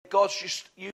God's just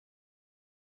you.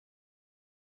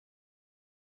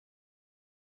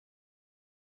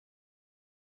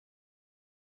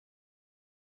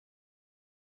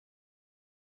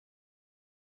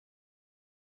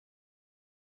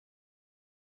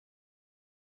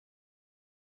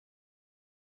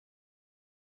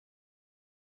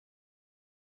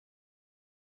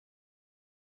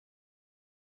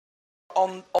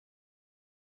 On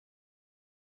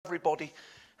everybody,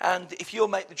 and if you'll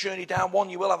make the journey down,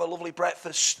 you will have a lovely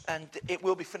breakfast, and it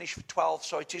will be finished for 12,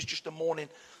 so it is just a morning,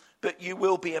 but you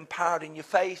will be empowered in your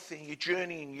faith, in your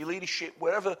journey, in your leadership,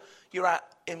 wherever you're at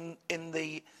in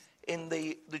the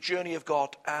journey of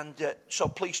God. And so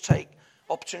please take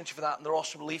opportunity for that, and there are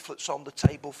some leaflets on the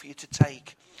table for you to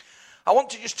take. I want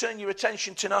to just turn your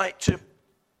attention tonight to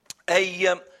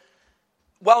a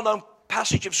well-known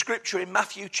passage of scripture in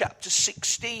Matthew chapter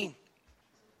 16.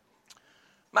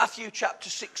 Matthew chapter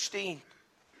 16.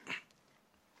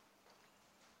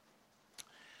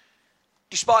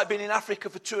 Despite being in Africa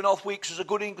for 2.5 weeks as a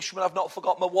good Englishman, I've not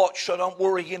forgot my watch, so don't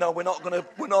worry. We're not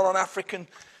on African.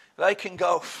 They can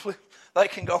go for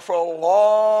a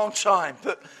long time,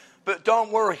 but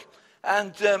don't worry.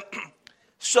 And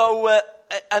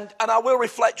and I will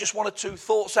reflect just one or two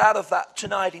thoughts out of that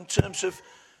tonight in terms of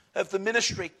the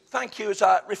ministry. Thank you. As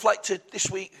I reflected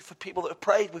this week for people that have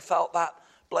prayed, we felt that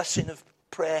blessing of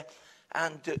prayer,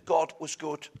 and God was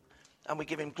good, and we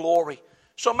give him glory.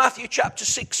 So Matthew chapter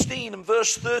 16 and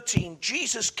verse 13,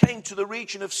 Jesus came to the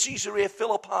region of Caesarea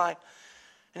Philippi,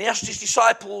 and he asked his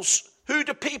disciples, "Who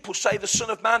do people say the Son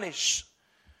of Man is?"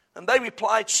 And they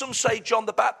replied, "Some say John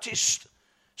the Baptist,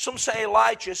 some say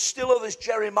Elijah, still others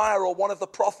Jeremiah or one of the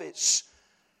prophets.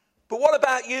 But what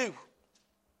about you?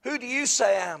 Who do you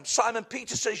say I am?" Simon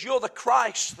Peter says, "You're the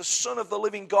Christ, the Son of the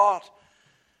living God."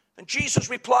 And Jesus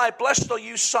replied, "Blessed are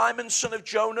you, Simon, son of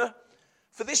Jonah,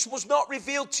 for this was not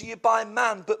revealed to you by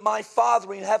man, but my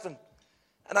Father in heaven.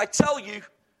 And I tell you,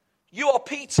 you are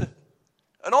Peter,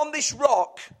 and on this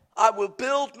rock I will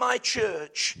build my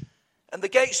church, and the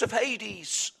gates of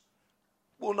Hades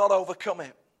will not overcome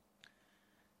it."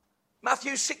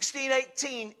 Matthew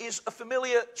 16:18 is a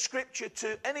familiar scripture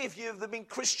to any of you that have been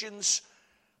Christians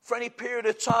for any period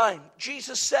of time.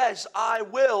 Jesus says, "I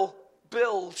will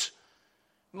build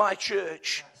my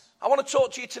church." I want to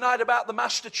talk to you tonight about the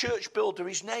master church builder.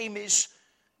 His name is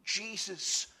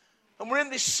Jesus. And we're in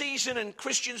this season, and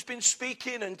Christian's been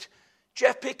speaking, and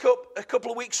Jeff picked up a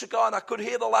couple of weeks ago, and I could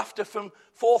hear the laughter from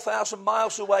 4,000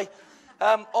 miles away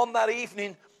on that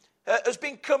evening. Has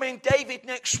been coming, David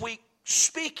next week,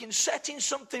 speaking, setting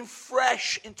something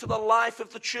fresh into the life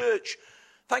of the church.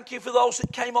 Thank you for those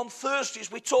that came on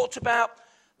Thursdays. We talked about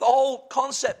the whole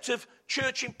concept of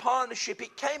church in partnership.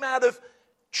 It came out of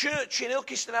church in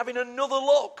Ilkeston having another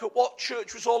look at what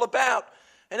church was all about.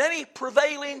 And any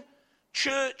prevailing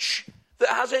church that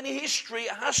has any history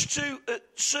has to, at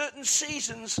certain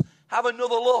seasons, have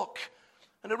another look.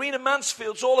 And Arena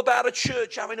Mansfield's all about a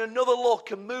church having another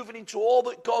look and moving into all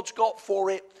that God's got for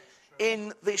it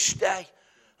in this day.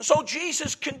 And so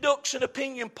Jesus conducts an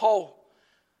opinion poll.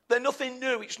 They're nothing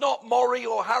new. It's not Murray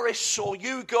or Harris or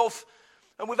YouGov.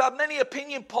 And we've had many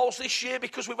opinion polls this year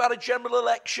because we've had a general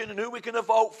election and who we're going to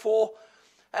vote for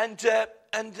and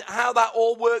how that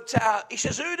all worked out. He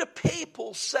says, "Who do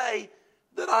people say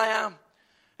that I am?"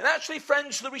 And actually,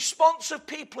 friends, the response of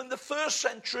people in the first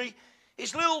century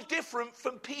is a little different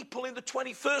from people in the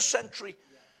 21st century.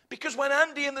 Because when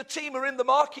Andy and the team are in the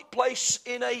marketplace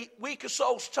in a week or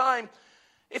so's time,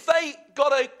 if they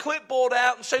got a clipboard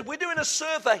out and said, "We're doing a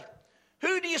survey,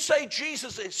 who do you say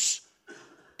Jesus is?"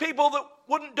 People that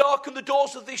wouldn't darken the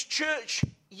doors of this church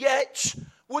yet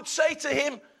would say to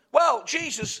him, "Well,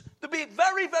 Jesus," there'd be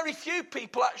very, very few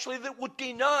people actually that would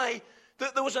deny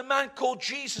that there was a man called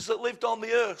Jesus that lived on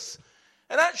the earth.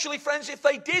 And actually, friends, if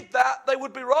they did that, they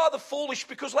would be rather foolish,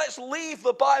 because let's leave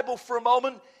the Bible for a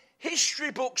moment.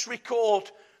 History books record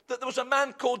that there was a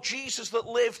man called Jesus that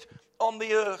lived on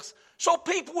the earth. So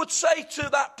people would say to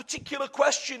that particular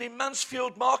question in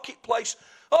Mansfield Marketplace,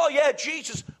 "Oh yeah,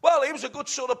 Jesus, well, he was a good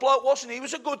sort of bloke, wasn't he? He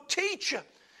was a good teacher."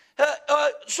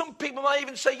 Some people might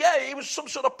even say, "Yeah, he was some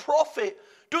sort of prophet.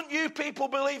 Don't you people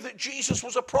believe that Jesus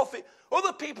was a prophet?"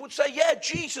 Other people would say, "Yeah,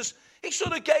 Jesus, he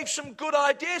sort of gave some good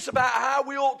ideas about how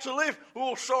we ought to live."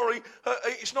 "Oh, sorry,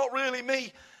 it's not really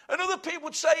me." And other people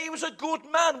would say he was a good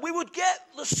man. We would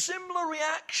get the similar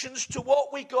reactions to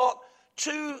what we got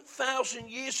 2,000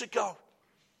 years ago.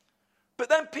 But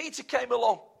then Peter came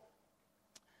along.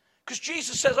 Because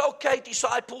Jesus says, "Okay,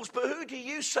 disciples, but who do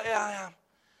you say I am?"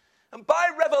 And by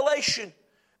revelation,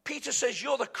 Peter says,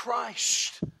 "You're the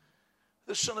Christ,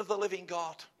 the Son of the living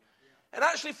God." And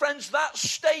actually, friends, that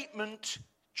statement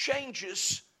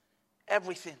changes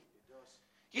everything.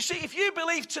 You see, if you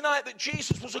believe tonight that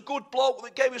Jesus was a good bloke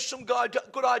that gave us some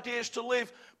good ideas to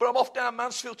live, but I'm off down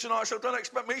Mansfield tonight, so don't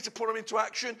expect me to put them into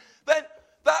action, then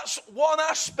that's one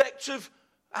aspect of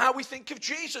how we think of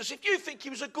Jesus. If you think he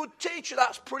was a good teacher,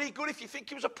 that's pretty good. If you think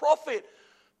he was a prophet.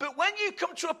 But when you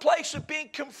come to a place of being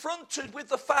confronted with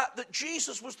the fact that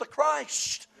Jesus was the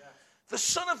Christ, the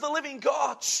Son of the living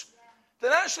God,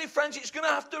 then actually, friends, it's going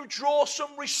to have to draw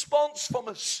some response from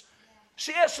us.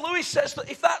 C.S. Lewis says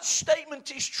that if that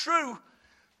statement is true,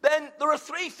 then there are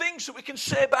three things that we can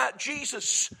say about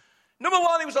Jesus. Number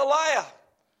one, he was a liar.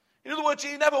 In other words,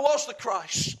 he never was the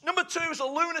Christ. Number two, he was a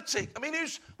lunatic. I mean,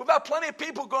 we've had plenty of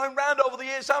people going around over the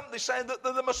years, haven't they, saying that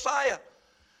they're the Messiah.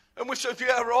 And we said,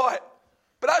 yeah, right.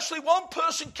 But actually, one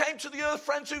person came to the earth,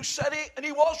 friends, who said it, and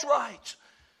he was right.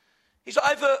 He's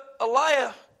either a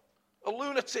liar, a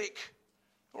lunatic,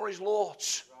 or he's Lord.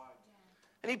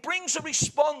 And he brings a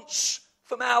response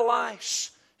from our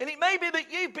lives. And it may be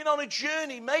that you've been on a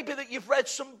journey, maybe that you've read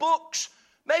some books,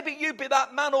 maybe you'd be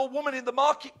that man or woman in the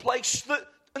marketplace that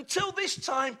until this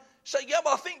time say, yeah,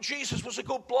 well, I think Jesus was a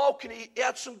good bloke and he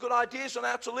had some good ideas on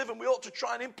how to live and we ought to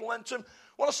try and implement them.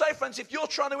 I want to say, friends, if you're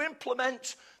trying to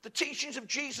implement the teachings of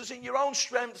Jesus in your own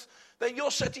strength, then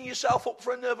you're setting yourself up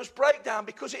for a nervous breakdown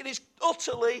because it is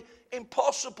utterly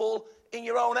impossible in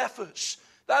your own efforts.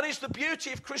 That is the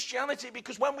beauty of Christianity,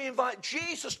 because when we invite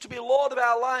Jesus to be Lord of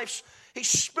our lives, his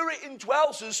Spirit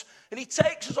indwells us and he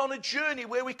takes us on a journey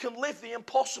where we can live the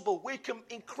impossible. We can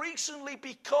increasingly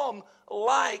become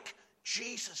like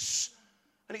Jesus.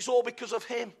 And it's all because of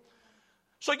him.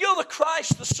 So you're the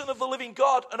Christ, the Son of the living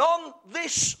God. And on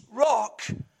this rock,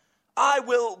 I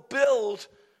will build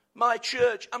my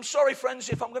church. I'm sorry, friends,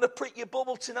 if I'm going to prick your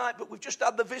bubble tonight, but we've just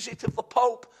had the visit of the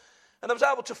Pope. And I was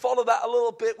able to follow that a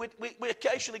little bit. We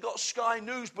occasionally got Sky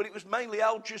News, but it was mainly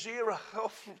Al Jazeera.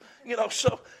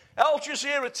 So Al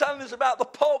Jazeera telling us about the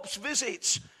Pope's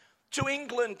visit to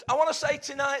England. I want to say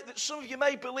tonight that some of you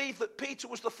may believe that Peter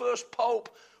was the first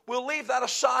Pope. We'll leave that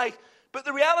aside. But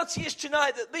the reality is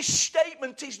tonight that this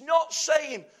statement is not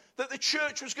saying that the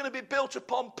church was going to be built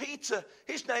upon Peter.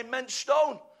 His name meant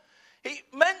stone. It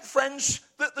meant, friends,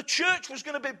 that the church was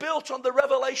going to be built on the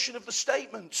revelation of the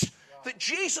statement. That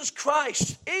Jesus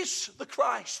Christ is the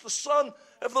Christ, the Son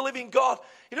of the living God.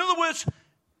 In other words,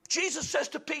 Jesus says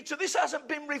to Peter, this hasn't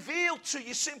been revealed to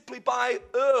you simply by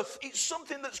earth. It's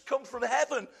something that's come from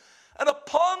heaven. And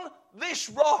upon this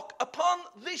rock, upon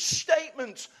this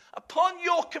statement, upon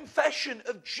your confession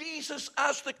of Jesus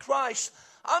as the Christ,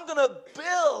 I'm going to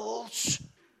build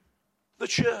the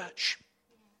church.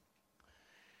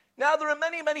 Now, there are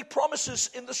many, many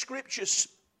promises in the scriptures.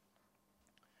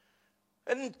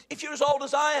 And if you're as old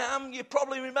as I am, you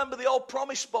probably remember the old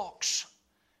promise box.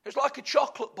 It was like a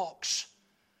chocolate box.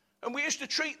 And we used to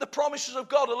treat the promises of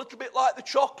God a little bit like the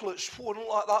chocolates. Oh, I don't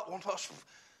like that one.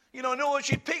 In other words,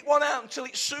 you pick one out until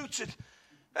it's suited.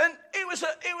 And it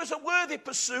was a worthy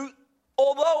pursuit,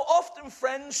 although often,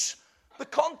 friends, the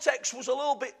context was a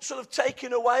little bit sort of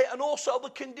taken away, and also the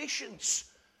conditions.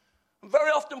 And very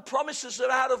often promises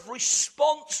are out of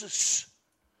responses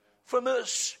from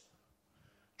us.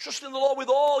 Trust in the Lord with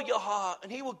all your heart,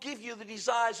 and he will give you the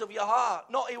desires of your heart.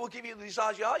 Not he will give you the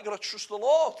desires of your heart. You've got to trust the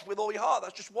Lord with all your heart.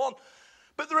 That's just one.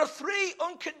 But there are three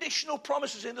unconditional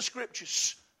promises in the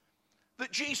scriptures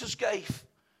that Jesus gave.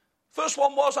 First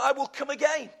one was, I will come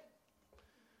again.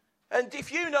 And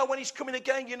if you know when he's coming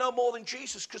again, you know more than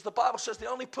Jesus, because the Bible says the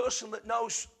only person that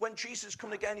knows when Jesus is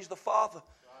coming again is the Father.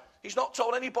 He's not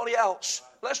told anybody else.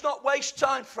 Let's not waste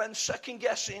time, friends, second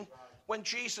guessing when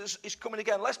Jesus is coming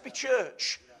again. Let's be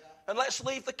church. And let's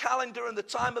leave the calendar and the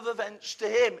time of events to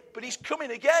him. But he's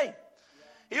coming again.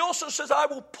 He also says, I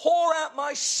will pour out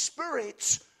my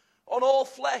Spirit on all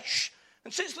flesh.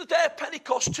 And since the day of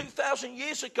Pentecost 2,000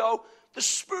 years ago, the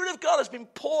Spirit of God has been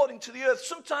poured into the earth.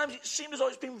 Sometimes it seemed as though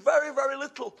it's been very, very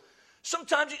little.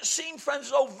 Sometimes it seemed, friends,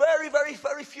 as though very, very,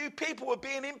 very few people were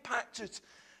being impacted.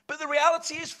 But the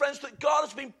reality is, friends, that God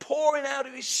has been pouring out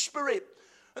of his Spirit.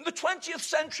 And the 20th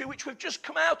century, which we've just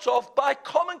come out of, by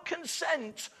common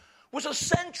consent, was a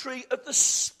century of the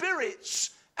Spirit's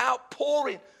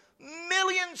outpouring.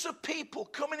 Millions of people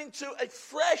coming into a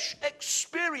fresh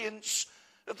experience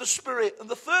of the Spirit. And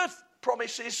the third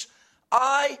promise is,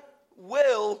 I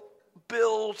will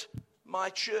build my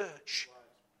church.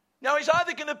 Now, he's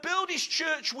either going to build his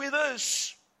church with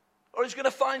us, or he's going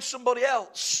to find somebody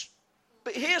else.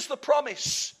 But here's the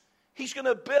promise. He's going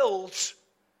to build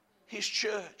his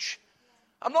church.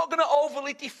 I'm not going to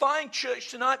overly define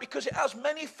church tonight because it has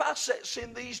many facets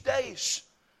in these days.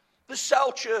 The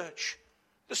cell church,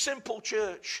 the simple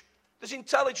church, there's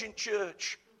intelligent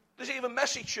church, There's even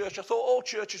messy church. I thought all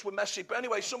churches were messy. But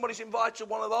anyway, somebody's invited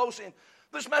one of those in.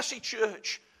 There's messy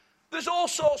church. There's all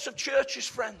sorts of churches,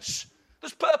 friends.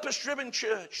 There's purpose-driven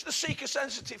church. There's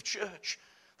seeker-sensitive church.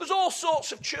 There's all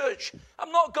sorts of church.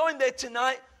 I'm not going there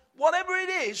tonight. Whatever it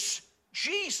is,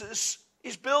 Jesus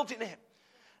is building it.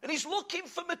 And he's looking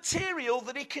for material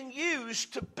that he can use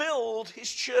to build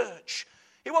his church.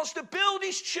 He wants to build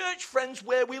his church, friends,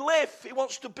 where we live. He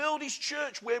wants to build his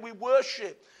church where we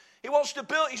worship. He wants to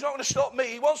build, he's not going to stop me.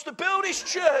 He wants to build his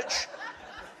church.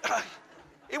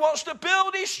 He wants to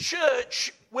build his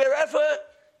church wherever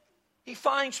he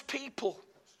finds people.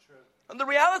 And the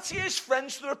reality is,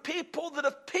 friends, there are people that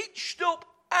have pitched up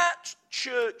at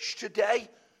church today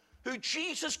who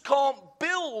Jesus can't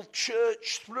build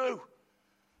church through.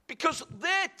 Because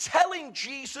they're telling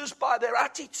Jesus by their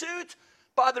attitude,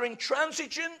 by their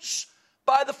intransigence,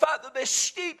 by the fact that they're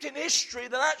steeped in history,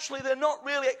 that actually they're not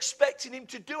really expecting him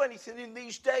to do anything in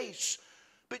these days.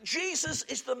 But Jesus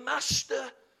is the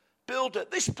master builder.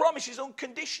 This promise is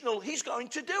unconditional. He's going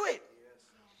to do it.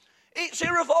 It's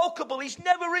irrevocable. He's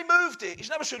never removed it. He's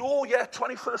never said, oh yeah,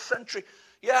 21st century.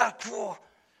 Yeah,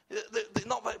 they're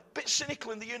not a bit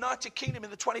cynical in the United Kingdom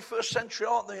in the 21st century,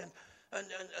 aren't they?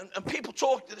 And people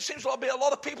talk, there seems to be a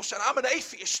lot of people saying, I'm an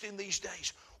atheist in these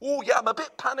days. Oh yeah, I'm a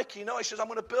bit panicky. No, he says, I'm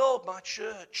going to build my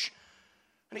church.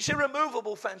 And it's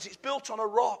irremovable, friends. It's built on a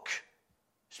rock.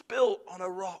 It's built on a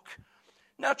rock.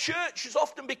 Now, church has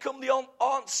often become the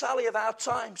Aunt Sally of our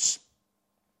times.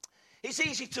 It's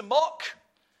easy to mock.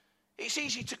 It's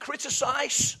easy to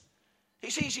criticize.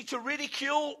 It's easy to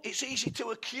ridicule. It's easy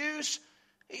to accuse.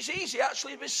 It's easy,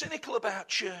 actually, to be cynical about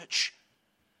church.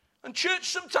 And church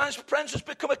sometimes, friends, has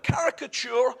become a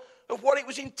caricature of what it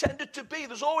was intended to be.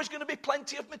 There's always going to be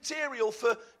plenty of material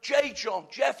for J. John,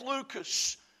 Jeff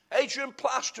Lucas, Adrian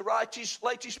Plash to write his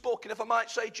latest book, and if I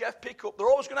might say, Jeff Pickup. They're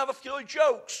always going to have a few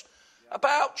jokes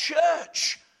about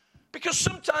church. Because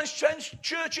sometimes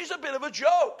church is a bit of a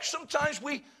joke. Sometimes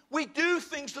we do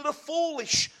things that are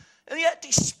foolish. And yet,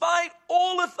 despite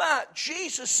all of that,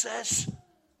 Jesus says,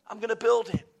 I'm going to build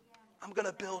it. I'm going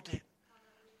to build it.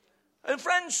 And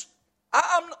friends,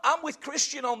 I'm with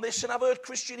Christian on this, and I've heard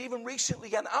Christian even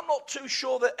recently, and I'm not too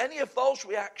sure that any of those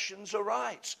reactions are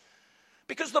right.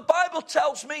 Because the Bible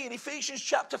tells me in Ephesians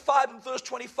chapter 5 and verse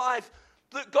 25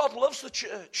 that God loves the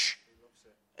church.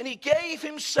 And he gave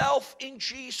himself in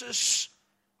Jesus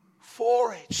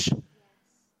for it.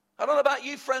 I don't know about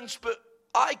you, friends, but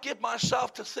I give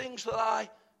myself to things that I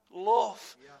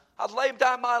love. I'd lay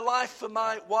down my life for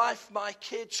my wife, my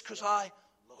kids, because I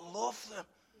love them.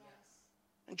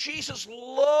 And Jesus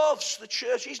loves the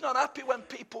church. He's not happy when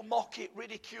people mock it,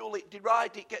 ridicule it,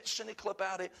 deride it, get cynical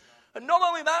about it. And not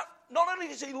only that, not only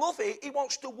does he love it, he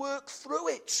wants to work through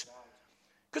it.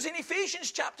 Because in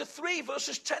Ephesians chapter 3,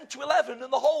 verses 10 to 11,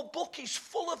 and the whole book is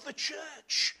full of the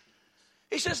church.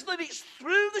 He says that it's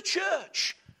through the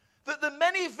church that the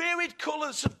many varied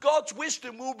colours of God's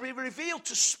wisdom will be revealed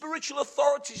to spiritual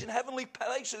authorities in heavenly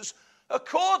places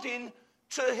according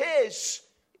to his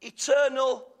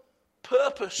eternal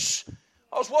purpose.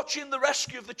 I was watching the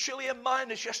rescue of the Chilean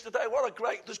miners yesterday.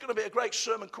 There's going to be a great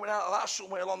sermon coming out of that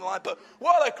somewhere along the line, but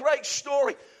what a great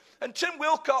story. And Tim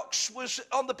Wilcox was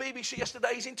on the BBC yesterday.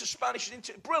 He's into Spanish, he's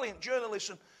into brilliant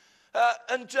journalism.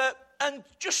 And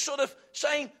just sort of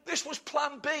saying this was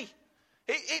plan B.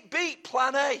 It beat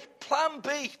plan A. Plan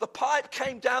B, the pipe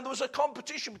came down. There was a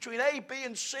competition between A, B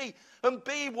and C, and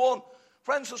B won.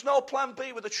 Friends, there's no plan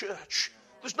B with the church.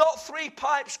 There's not three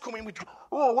pipes coming with,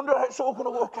 I wonder how it's all going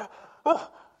to work out.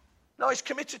 Oh. No, he's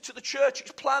committed to the church.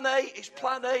 It's plan A, it's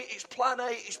plan A, it's plan A,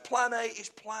 it's plan A, it's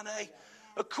plan A.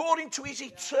 According to his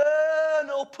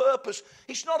eternal purpose.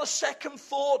 It's not a second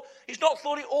thought. He's not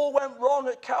thought it all went wrong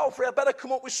at Calvary. I better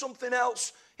come up with something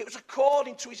else. It was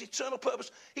according to his eternal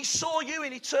purpose. He saw you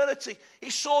in eternity. He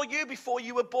saw you before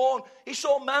you were born. He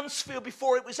saw Mansfield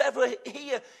before it was ever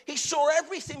here. He saw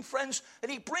everything, friends.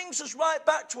 And he brings us right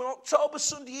back to an October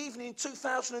Sunday evening in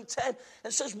 2010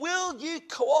 and says, will you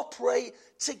cooperate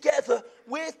together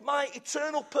with my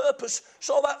eternal purpose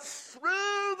so that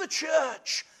through the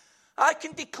church I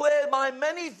can declare my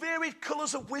many varied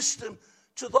colours of wisdom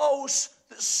to those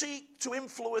that seek to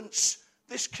influence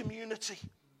this community.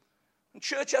 And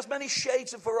church has many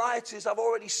shades of varieties, I've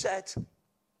already said.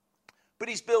 But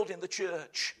he's building the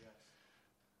church. Yes.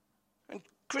 And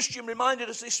Christian reminded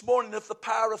us this morning of the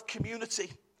power of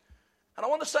community. And I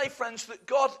want to say, friends, that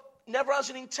God never has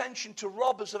an intention to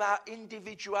rob us of our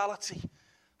individuality.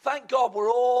 Thank God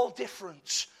we're all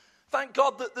different. Thank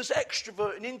God that there's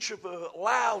extrovert and introvert,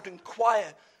 loud and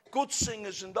quiet, good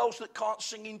singers and those that can't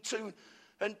sing in tune,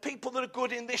 and people that are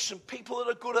good in this and people that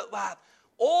are good at that.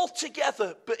 all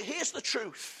together. But here's the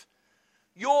truth.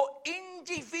 Your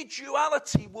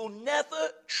individuality will never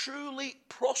truly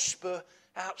prosper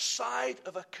outside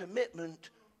of a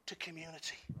commitment to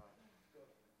community.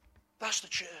 That's the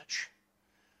church.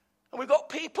 And we've got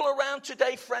people around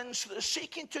today, friends, that are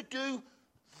seeking to do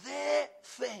their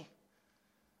thing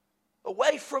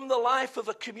away from the life of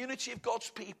a community of God's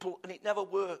people, and it never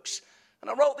works.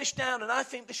 And I wrote this down, and I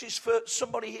think this is for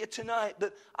somebody here tonight,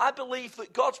 that I believe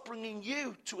that God's bringing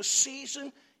you to a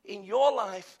season in your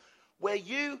life where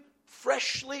you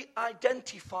freshly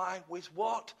identify with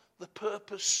what the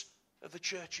purpose of the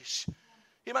church is.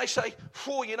 You may say,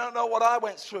 you don't know what I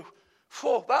went through.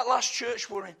 That last church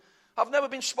we're in, I've never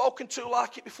been spoken to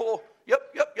like it before.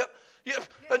 Yep.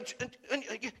 And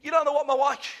you don't know what my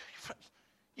wife...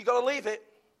 You've got to leave it.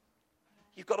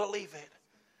 You've got to leave it.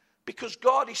 Because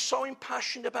God is so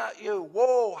impassioned about you.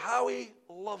 Whoa, how he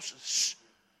loves us.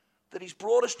 That he's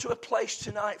brought us to a place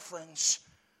tonight, friends,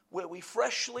 where we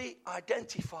freshly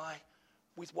identify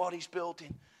with what he's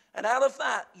building. And out of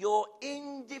that, your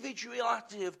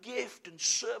individuality of gift and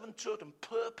servanthood and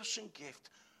purpose and gift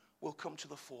will come to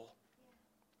the fore.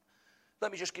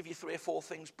 Let me just give you 3 or 4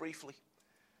 things briefly.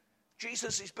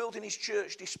 Jesus is building his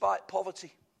church despite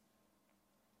poverty.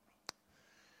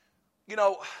 You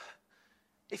know,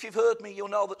 if you've heard me, you'll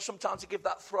know that sometimes I give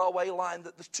that throwaway line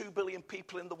that there's 2 billion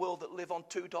people in the world that live on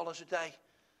 $2 a day.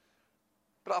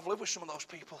 But I've lived with some of those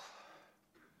people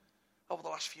over the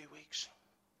last few weeks.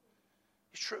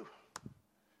 It's true.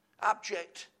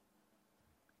 Abject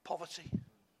poverty.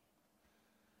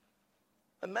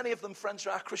 And many of them, friends,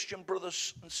 are our Christian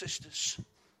brothers and sisters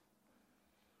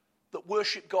that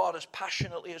worship God as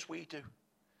passionately as we do.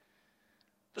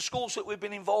 The schools that we've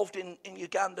been involved in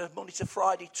Uganda, Monday to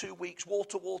Friday, 2 weeks,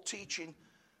 wall-to-wall teaching,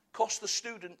 cost the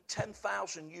student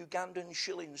 10,000 Ugandan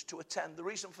shillings to attend. The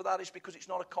reason for that is because it's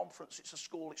not a conference, it's a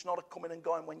school. It's not a coming and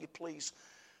going when you please.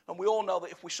 And we all know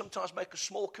that if we sometimes make a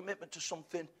small commitment to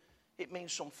something, it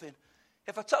means something.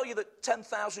 If I tell you that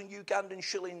 10,000 Ugandan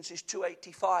shillings is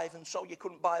 $2.85, and so you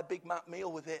couldn't buy a Big Mac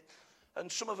meal with it, and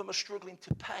some of them are struggling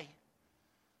to pay,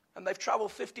 and they've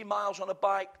travelled 50 miles on a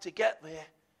bike to get there,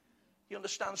 you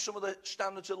understand some of the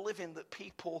standards of living that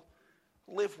people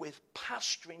live with,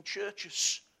 pastoring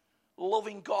churches,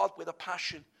 loving God with a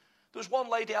passion. There was one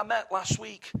lady I met last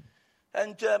week,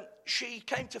 and she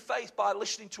came to faith by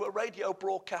listening to a radio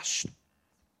broadcast.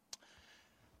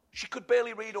 She could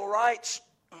barely read or write.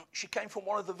 She came from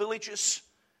one of the villages,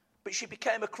 but she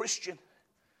became a Christian.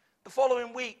 The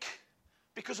following week,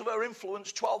 because of her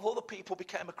influence, 12 other people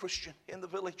became a Christian in the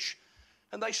village.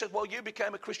 And they said, well, you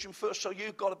became a Christian first, so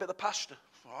you've got to be the pastor.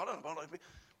 Well, I don't know what to be.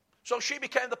 So she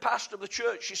became the pastor of the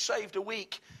church. She saved a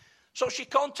week. So she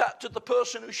contacted the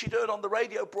person who she'd heard on the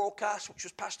radio broadcast, which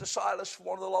was Pastor Silas from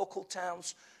one of the local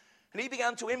towns. And he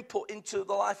began to input into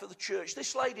the life of the church.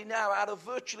 This lady now, out of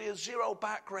virtually a zero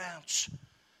background,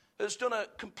 has done a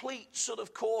complete sort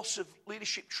of course of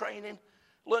leadership training,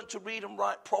 learned to read and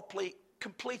write properly,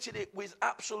 completed it with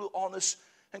absolute honours,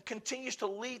 and continues to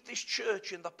lead this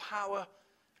church in the power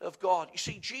of God. You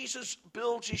see, Jesus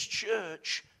builds his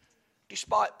church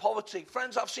despite poverty.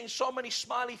 Friends, I've seen so many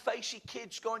smiley-facey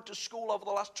kids going to school over the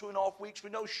last 2.5 weeks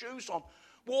with no shoes on,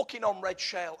 walking on red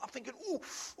shale. I'm thinking, but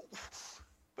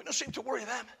it doesn't seem to worry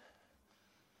them.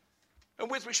 And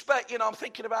with respect, I'm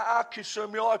thinking about our kids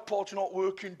saying, my iPod's not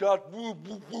working, Dad.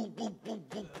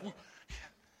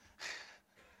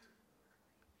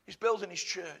 He's building his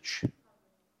church.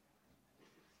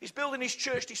 He's building his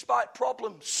church despite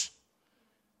problems.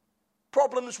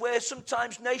 Problems where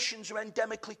sometimes nations are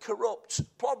endemically corrupt.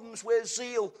 Problems where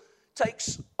zeal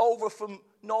takes over from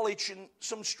knowledge and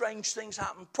some strange things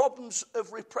happen. Problems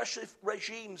of repressive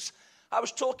regimes. I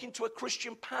was talking to a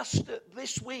Christian pastor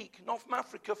this week, not from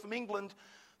Africa, from England,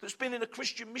 that's been in a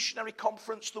Christian missionary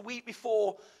conference the week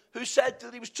before, who said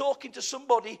that he was talking to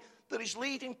somebody that is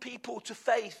leading people to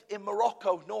faith in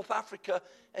Morocco, North Africa.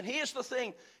 And here's the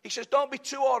thing. He says, don't be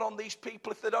too hard on these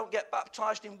people if they don't get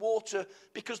baptized in water,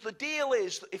 because the deal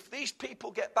is that if these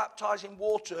people get baptized in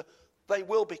water, they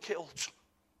will be killed.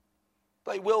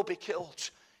 They will be killed.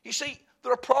 You see,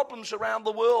 there are problems around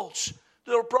the world.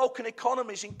 There are broken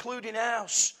economies, including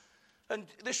ours. And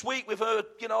this week we've heard,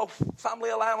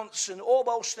 family allowance and all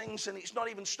those things, and it's not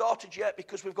even started yet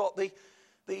because we've got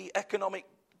the economic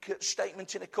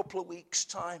statement in a couple of weeks'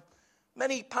 time.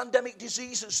 Many pandemic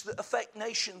diseases that affect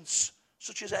nations,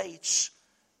 such as AIDS.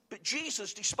 But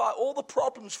Jesus, despite all the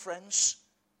problems, friends,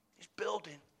 is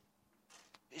building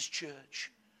his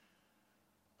church.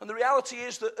 And the reality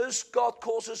is that as God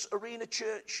causes Arena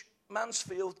Church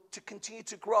Mansfield to continue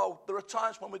to grow, there are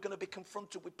times when we're going to be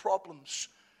confronted with problems.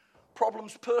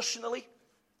 Problems personally,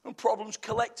 and problems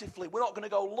collectively. We're not going to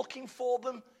go looking for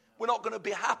them. We're not going to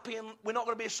be happy, and we're not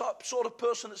going to be a sort of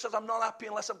person that says, I'm not happy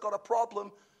unless I've got a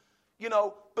problem.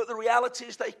 But the reality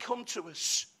is they come to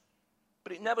us.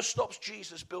 But it never stops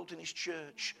Jesus building his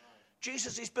church.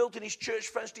 Jesus is building his church,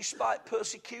 friends, despite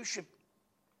persecution.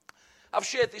 I've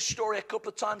shared this story a couple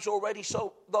of times already,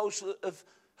 so those that have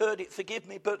heard it, forgive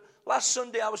me. But last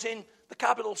Sunday I was in the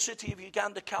capital city of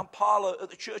Uganda, Kampala,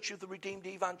 at the Church of the Redeemed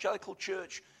Evangelical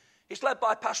Church. It's led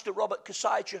by Pastor Robert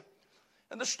Kasaija.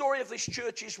 And the story of this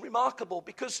church is remarkable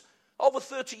because over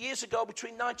 30 years ago,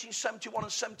 between 1971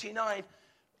 and 79,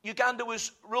 Uganda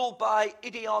was ruled by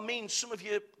Idi Amin. Some of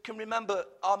you can remember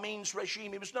Amin's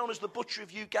regime. He was known as the Butcher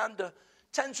of Uganda.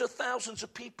 Tens of thousands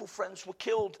of people, friends, were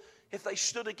killed if they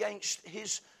stood against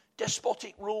his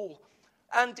despotic rule.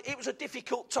 And it was a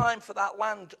difficult time for that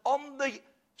land. On the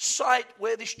site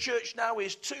where this church now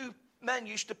is, two men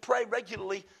used to pray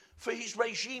regularly for his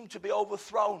regime to be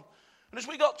overthrown. And as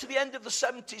we got to the end of the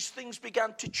 70s, things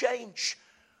began to change.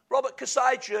 Robert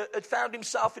Kasaija had found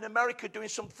himself in America doing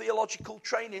some theological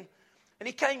training. And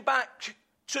he came back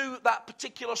to that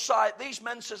particular site. These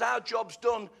men says, our job's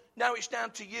done. Now it's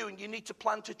down to you and you need to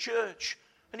plant a church.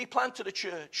 And he planted a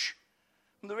church.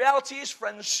 And the reality is,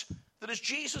 friends, that as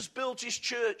Jesus builds his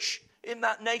church in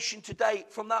that nation today,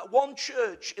 from that one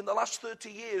church in the last 30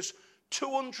 years,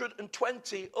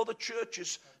 220 other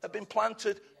churches have been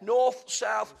planted north,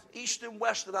 south, east and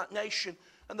west of that nation.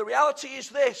 And the reality is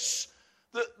this,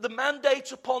 that the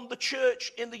mandate upon the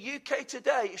church in the UK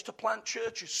today is to plant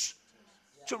churches,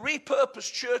 to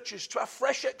repurpose churches, to have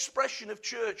fresh expression of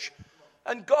church.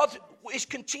 And God is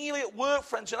continually at work,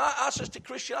 friends. And I says to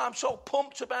Christian, I'm so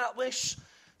pumped about this,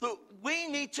 that we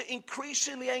need to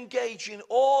increasingly engage in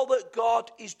all that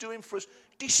God is doing for us,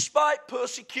 despite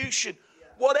persecution.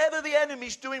 Whatever the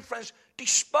enemy's doing, friends,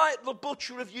 despite the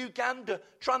butcher of Uganda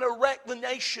trying to wreck the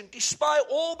nation, despite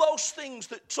all those things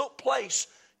that took place,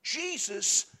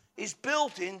 Jesus is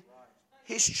building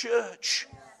his church.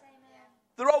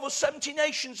 There are over 70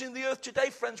 nations in the earth today,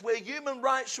 friends, where human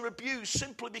rights are abused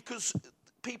simply because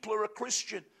people are a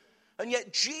Christian. And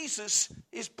yet Jesus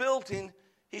is building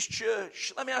his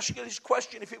church. Let me ask you this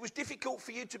question. If it was difficult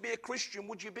for you to be a Christian,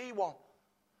 would you be one?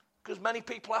 Because many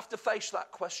people have to face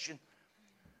that question.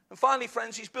 And finally,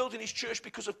 friends, he's building his church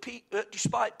because of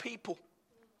despite people.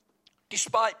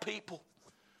 Despite people.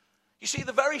 You see,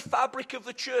 the very fabric of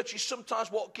the church is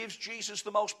sometimes what gives Jesus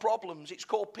the most problems. It's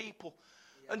called people.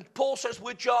 And Paul says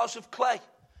we're jars of clay.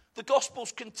 The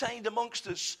gospel's contained amongst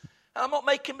us. And I'm not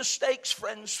making mistakes,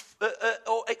 friends,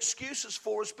 or excuses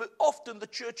for us, but often the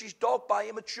church is dogged by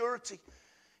immaturity.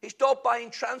 It's dogged by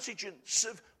intransigence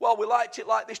of, well, we liked it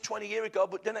like this 20 years ago,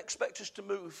 but didn't expect us to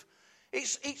move.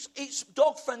 It's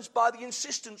dogged, friends, by the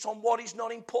insistence on what is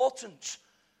not important.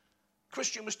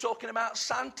 Christian was talking about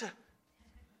Santa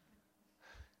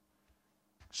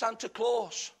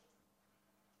Claus.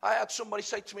 I had somebody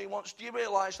say to me once, do you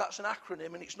realise that's an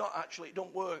acronym? And it's not actually, it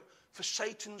don't work. For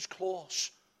Satan's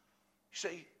claws. You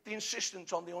see, the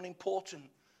insistence on the unimportant.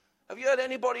 Have you heard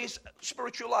anybody's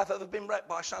spiritual life ever been wrecked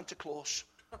by Santa Claus?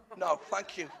 No,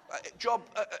 thank you.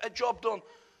 A job done.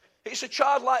 It's a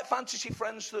childlike fantasy,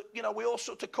 friends, that, we all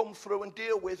sort of come through and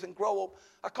deal with and grow up.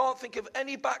 I can't think of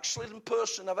any backslidden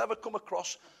person I've ever come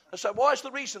across and said, why is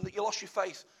the reason that you lost your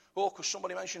faith? Oh, because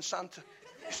somebody mentioned Santa.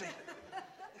 You see.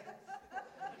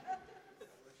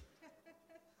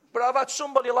 But I've had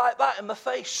somebody like that in my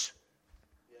face.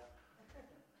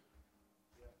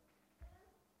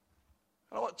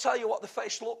 And I want to tell you what the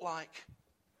face looked like.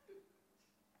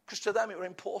 Because to them it was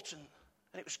important.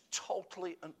 And it was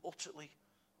totally and utterly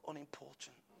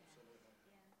unimportant.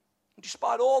 And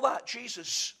despite all that,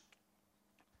 Jesus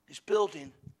is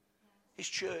building his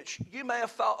church. You may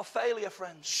have felt a failure,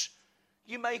 friends.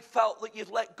 You may have felt that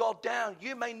you've let God down.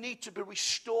 You may need to be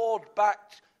restored back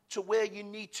to where you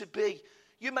need to be.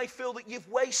 You may feel that you've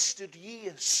wasted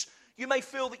years. You may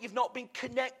feel that you've not been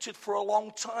connected for a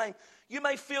long time. You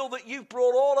may feel that you've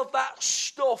brought all of that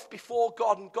stuff before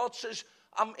God, and God says,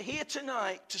 I'm here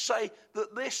tonight to say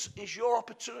that this is your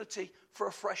opportunity for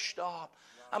a fresh start.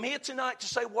 I'm here tonight to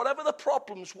say whatever the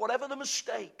problems, whatever the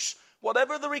mistakes,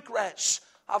 whatever the regrets,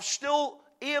 I've still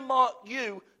earmarked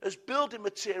you as building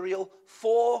material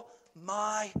for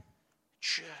my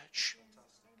church.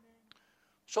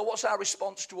 So what's our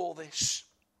response to all this?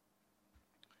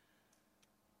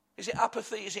 Is it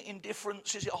apathy? Is it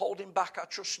indifference? Is it holding back? I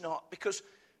trust not. Because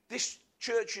this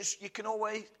church, you can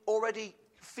already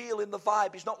feel in the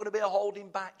vibe, is not going to be a holding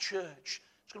back church.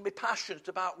 It's going to be passionate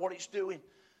about what it's doing.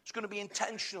 It's going to be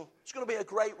intentional. It's going to be a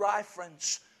great ride,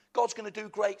 friends. God's going to do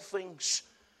great things.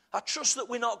 I trust that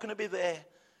we're not going to be there.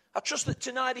 I trust that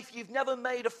tonight, if you've never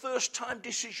made a first-time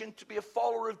decision to be a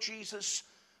follower of Jesus,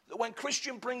 that when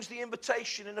Christian brings the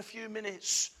invitation in a few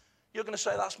minutes, you're going to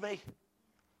say, that's me.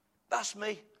 That's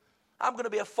me. I'm going to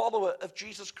be a follower of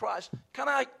Jesus Christ. Can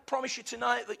I promise you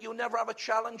tonight that you'll never have a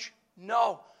challenge?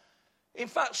 No. In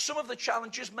fact, some of the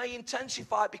challenges may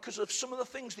intensify because of some of the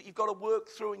things that you've got to work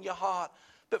through in your heart.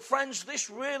 But friends, this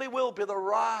really will be the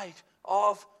ride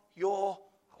of your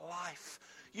life.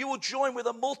 You will join with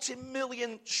a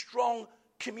multi-million strong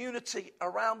community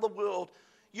around the world.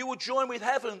 You will join with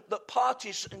heaven that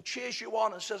parties and cheers you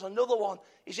on and says another one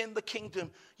is in the kingdom.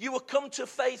 You will come to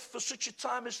faith for such a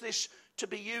time as this to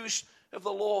be used of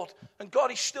the Lord. And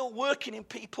God is still working in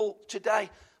people today.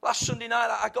 Last Sunday night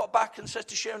I got back and said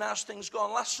to Sharon, how's things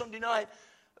going? Last Sunday night,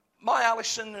 my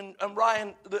Alison and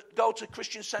Ryan that go to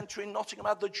Christian Centre in Nottingham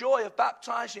had the joy of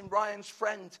baptising Ryan's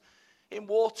friend in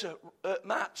water,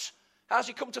 Matt. How's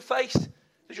he come to faith?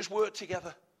 They just worked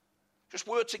together. Just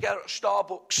worked together at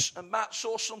Starbucks. And Matt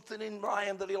saw something in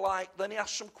Ryan that he liked. Then he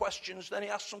asked some questions. Then he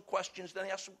asked some questions. Then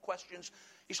he asked some questions.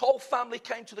 His whole family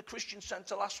came to the Christian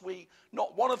Centre last week.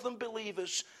 Not one of them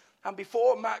believers. And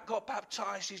before Matt got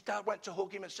baptised, his dad went to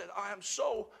hug him and said, I am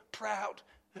so proud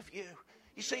of you.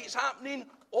 You see, it's happening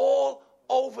all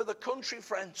over the country,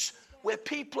 friends, where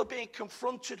people are being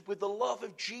confronted with the love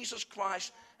of Jesus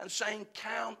Christ and saying,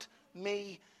 count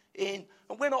me in.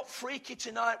 And we're not freaky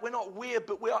tonight, we're not weird,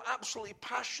 but we are absolutely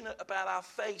passionate about our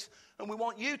faith, and we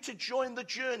want you to join the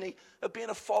journey of being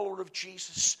a follower of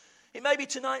Jesus. It may be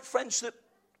tonight, friends, that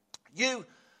you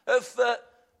have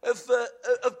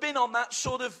been on that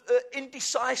sort of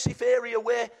indecisive area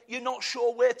where you're not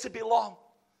sure where to belong.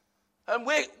 And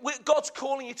God's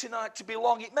calling you tonight to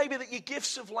belong. It may be that your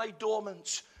gifts have laid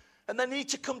dormant and they need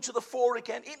to come to the fore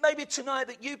again. It may be tonight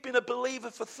that you've been a believer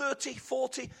for 30,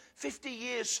 40, 50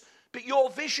 years, but your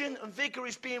vision and vigor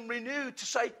is being renewed to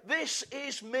say, this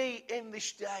is me in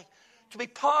this day. To be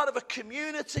part of a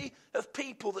community of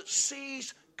people that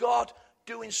sees God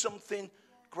doing something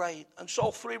great. And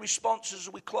so 3 responses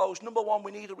as we close. Number 1,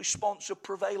 we need a response of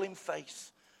prevailing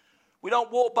faith. We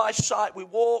don't walk by sight, we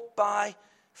walk by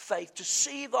faith. To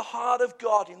see the heart of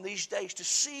God in these days, to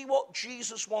see what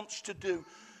Jesus wants to do,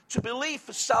 to believe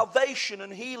for salvation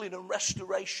and healing and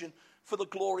restoration for the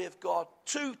glory of God.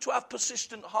 2, to have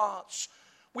persistent hearts.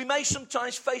 We may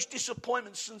sometimes face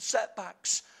disappointments and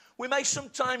setbacks. We may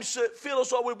sometimes feel as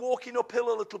though we're walking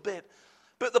uphill a little bit.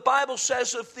 But the Bible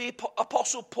says of the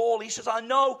Apostle Paul, he says, I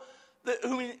know that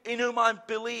in whom I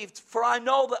believed, for I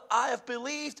know that I have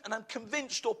believed and I'm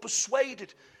convinced or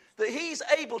persuaded that he's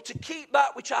able to keep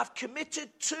that which I've committed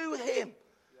to him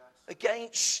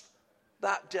against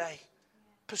that day.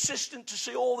 Persistent to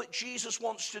see all that Jesus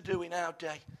wants to do in our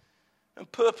day. And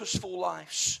purposeful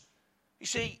lives. You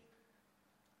see,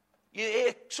 you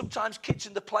hear sometimes kids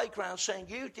in the playground saying,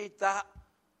 you did that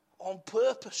on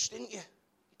purpose, didn't you?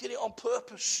 You did it on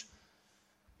purpose.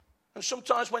 And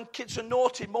sometimes when kids are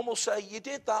naughty, mum will say, you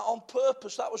did that on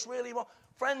purpose. That was really wrong.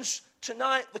 Friends,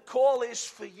 tonight the call is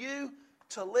for you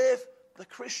to live the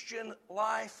Christian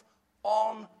life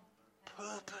on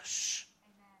purpose.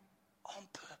 Amen. On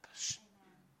purpose.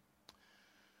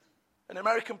 An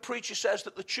American preacher says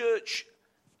that the church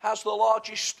has the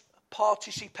largest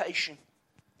participation.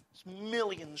 It's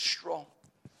millions strong.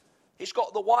 It's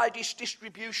got the widest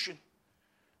distribution.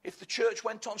 If the church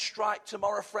went on strike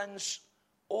tomorrow, friends,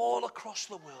 all across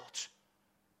the world,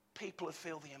 people would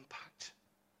feel the impact.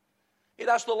 It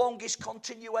has the longest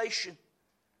continuation,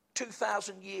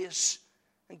 2,000 years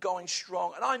and going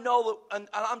strong. And I know that, and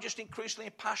I'm just increasingly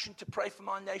impassioned to pray for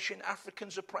my nation.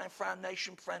 Africans are praying for our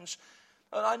nation, friends.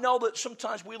 And I know that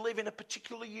sometimes we live in a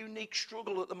particularly unique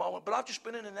struggle at the moment, but I've just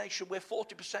been in a nation where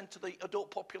 40% of the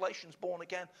adult population is born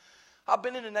again. I've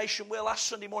been in a nation where last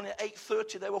Sunday morning at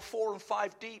 8:30, they were 4 and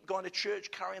 5 deep going to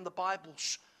church carrying the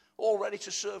Bibles, all ready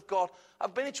to serve God.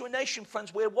 I've been into a nation,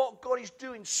 friends, where what God is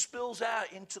doing spills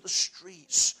out into the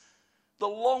streets. The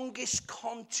longest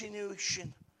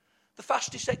continuation, the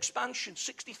fastest expansion,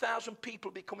 60,000 people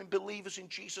becoming believers in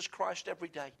Jesus Christ every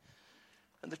day.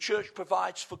 And the church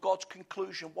provides for God's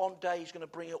conclusion. One day he's going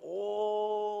to bring it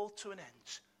all to an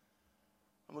end.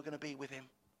 And we're going to be with him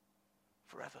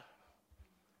forever.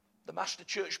 The master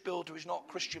church builder is not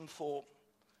Christian Thorpe,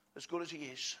 as good as he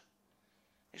is.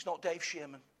 It's not Dave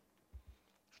Shearman.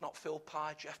 It's not Phil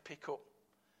Pye, Jeff Pickup.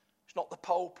 It's not the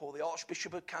Pope or the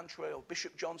Archbishop of Canterbury or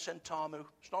Bishop John Sentamu.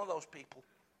 It's none of those people.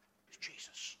 It's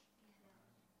Jesus.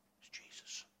 It's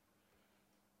Jesus.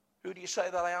 Who do you say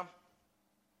that I am?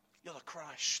 You're the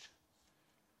Christ.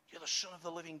 You're the Son of the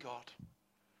living God.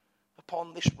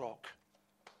 Upon this rock,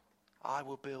 I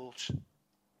will build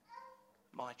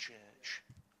my church.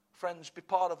 Friends, be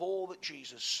part of all that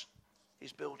Jesus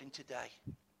is building today.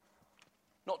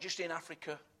 Not just in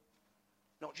Africa,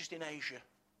 not just in Asia,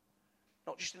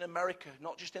 not just in America,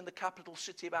 not just in the capital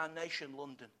city of our nation,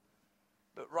 London,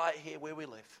 but right here where we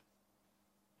live,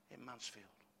 in Mansfield.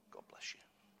 God bless you.